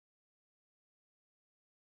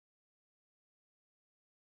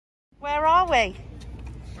Where are we?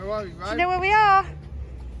 Where are we, Ro? Do you know where we are?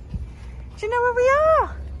 Do you know where we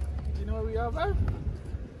are? Do you know where we are, Ro?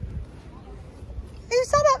 Who's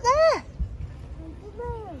that up there?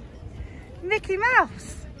 Mickey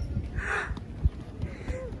Mouse.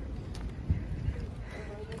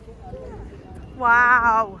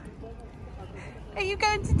 Wow. Are you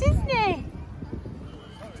going to Disney?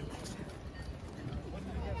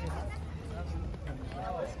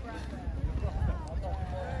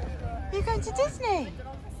 Are you going to Disney?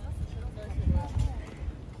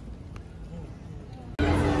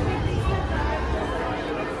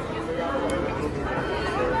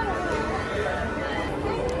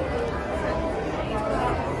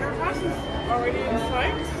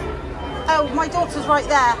 Oh, my daughter's right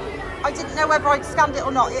there. I didn't know whether I'd scanned it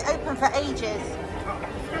or not. It opened for ages.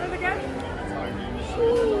 Scan it again?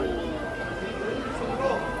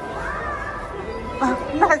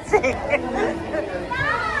 That's it.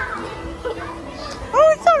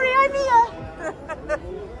 Oh, sorry, I'm here.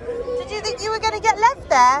 Did you think you were going to get left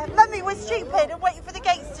there? Mummy was stupid and waiting for the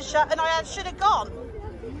gates to shut, and I should have gone.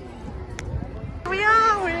 We're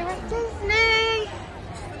at Disney.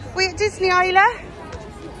 We're at Disney, Isla.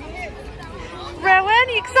 Rowan, are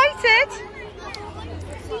you excited?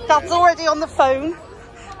 Dad's already on the phone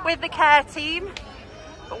with the care team,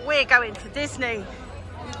 but we're going to Disney.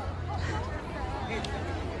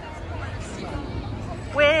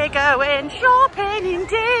 We're going shopping in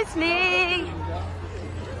Disney.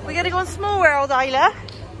 We're going to go on Small World, Isla.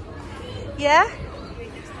 Yeah?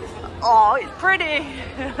 Oh, it's pretty.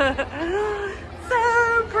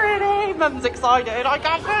 So pretty. Mum's excited. I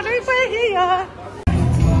can't believe we're here.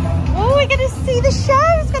 Oh, we're going to see the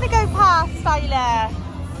show. It's going to go past, Isla.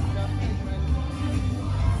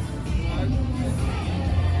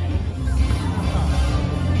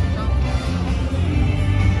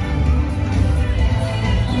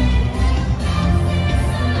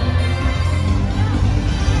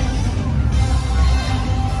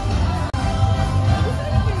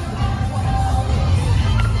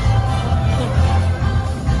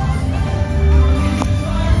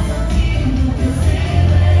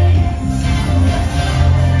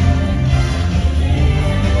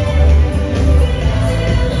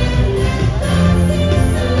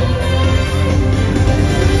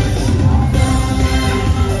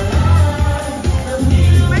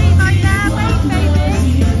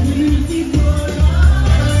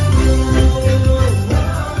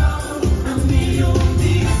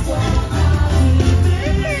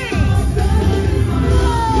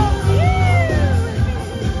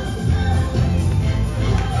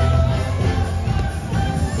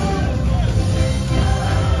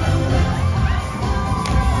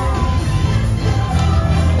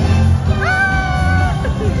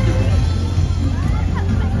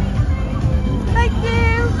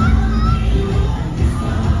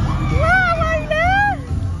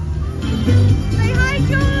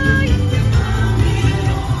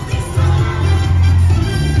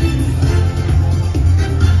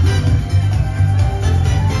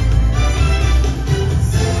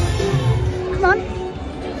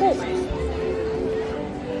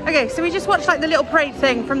 Okay, so we just watched like the little parade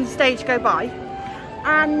thing from the stage go by,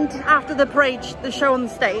 and after the parade, the show on the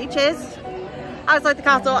stage is outside the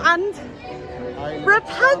castle, and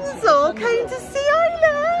Rapunzel came to see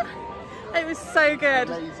Isla. It was so good.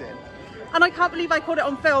 Amazing. And I can't believe I caught it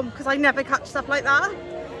on film because I never catch stuff like that.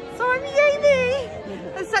 So I'm yay me!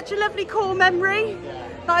 It's such a lovely cool memory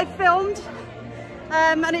that I filmed,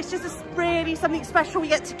 and it's just really something special we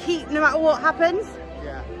get to keep no matter what happens.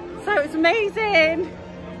 Yeah. So it's amazing.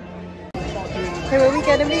 Who are we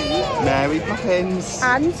going to meet? Mary Poppins.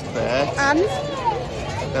 And? Burt. And?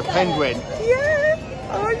 The penguin. Yeah!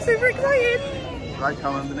 Oh, I'm super excited. Right,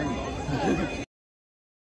 come underneath.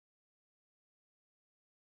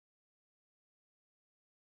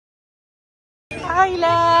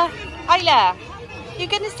 Isla! Isla! You're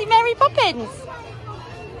going to see Mary Poppins?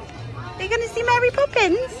 Are you going to see Mary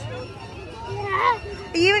Poppins? Yeah.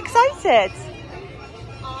 Are you excited?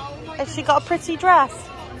 Has she got a pretty dress?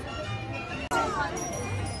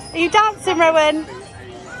 Are you dancing, Rowan?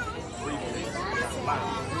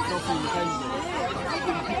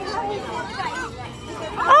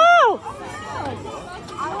 Oh!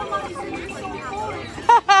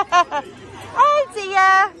 Oh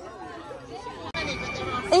dear!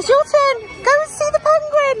 It's your turn. Go and see the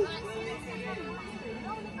penguin.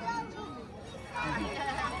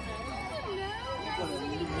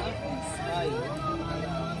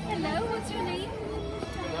 Hello, what's your name?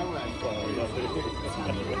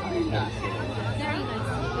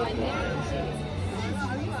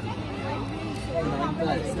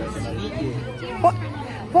 What?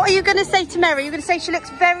 What are you going to say to Mary? You're going to say she looks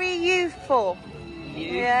very youthful.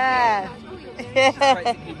 Yeah. She's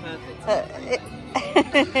practically perfect.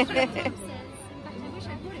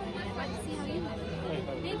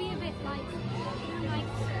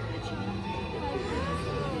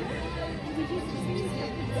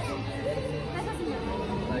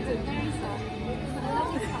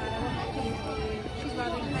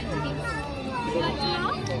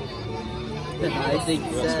 I think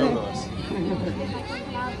so.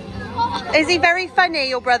 Is he very funny,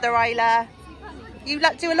 your brother Isla? You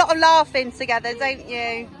do a lot of laughing together, don't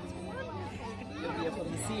you?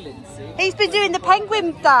 He's been doing the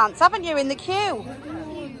penguin dance, haven't you, in the queue?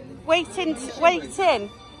 Waiting.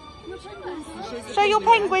 Show your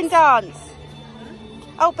penguin dance.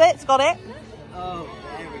 Oh, Bert's got it. Oh,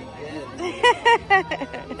 very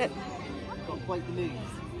good. Got quite the moves.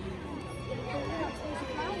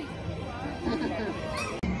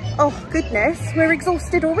 Oh goodness, we're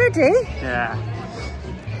exhausted already. Yeah,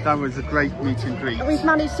 that was a great meet and greet. We've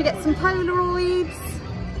managed to get some Polaroids.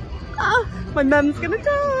 Oh, my mum's gonna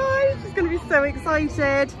die. She's gonna be so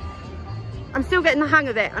excited. I'm still getting the hang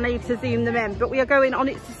of it. I need to zoom them in, but we are going on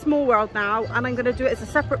It's a Small World now, and I'm gonna do it as a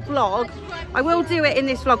separate vlog. I will do it in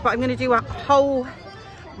this vlog, but I'm gonna do a whole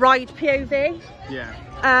ride POV. Yeah.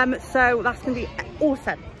 So that's gonna be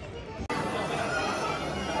awesome.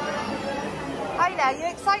 Isla, are you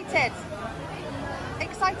excited?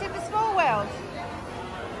 Excited for Small World?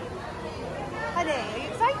 Honey, are you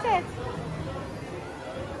excited?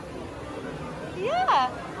 Yeah.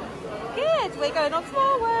 Good, we're going on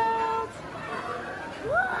Small World.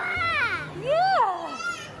 Yeah.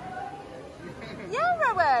 Yeah,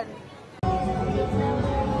 Rowan.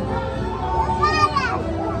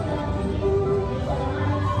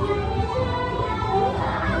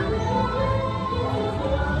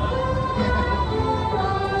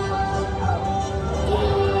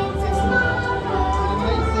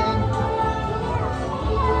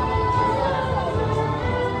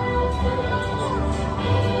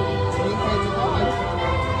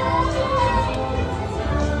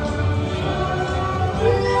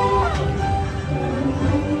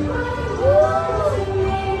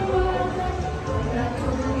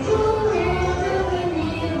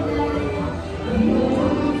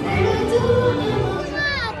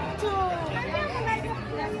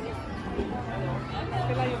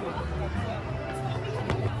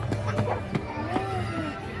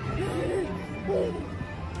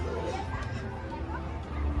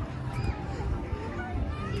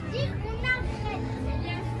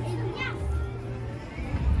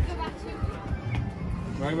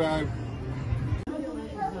 Bye bye.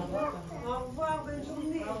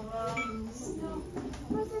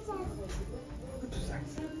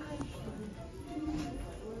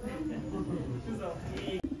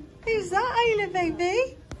 Who's that, Isla,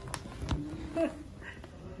 baby?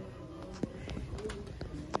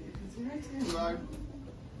 Hello.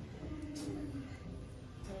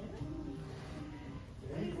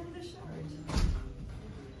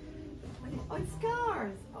 Oh, it's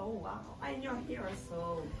scars. Oh, wow. And you're here,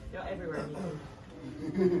 so you're everywhere.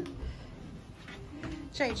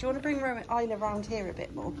 Jay, do you want to bring Isla around here a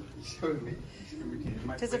bit more? Show me.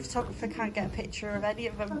 Because the photographer can't get a picture of any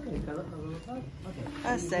of them. Okay.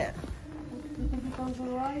 That's it.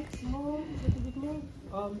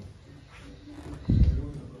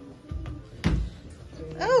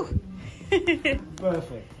 Oh!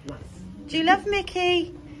 Perfect. Nice. Do you love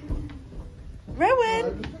Mickey?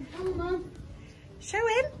 Rowan! Show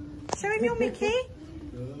him. Show him your Mickey.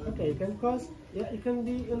 Okay, you can cross. Yeah, you can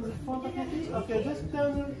be in the front of Mickey. Okay, just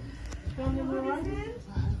turn around. Yes,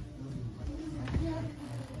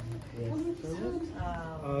 turn it.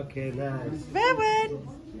 Okay, nice. Rowan!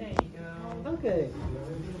 There you go. Okay.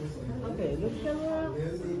 Okay, look camera.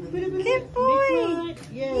 Good boy!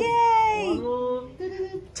 Yes. Yay! One more.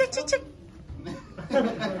 Chick, chick, chick.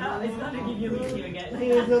 It's not to give you a Mickey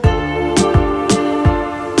again.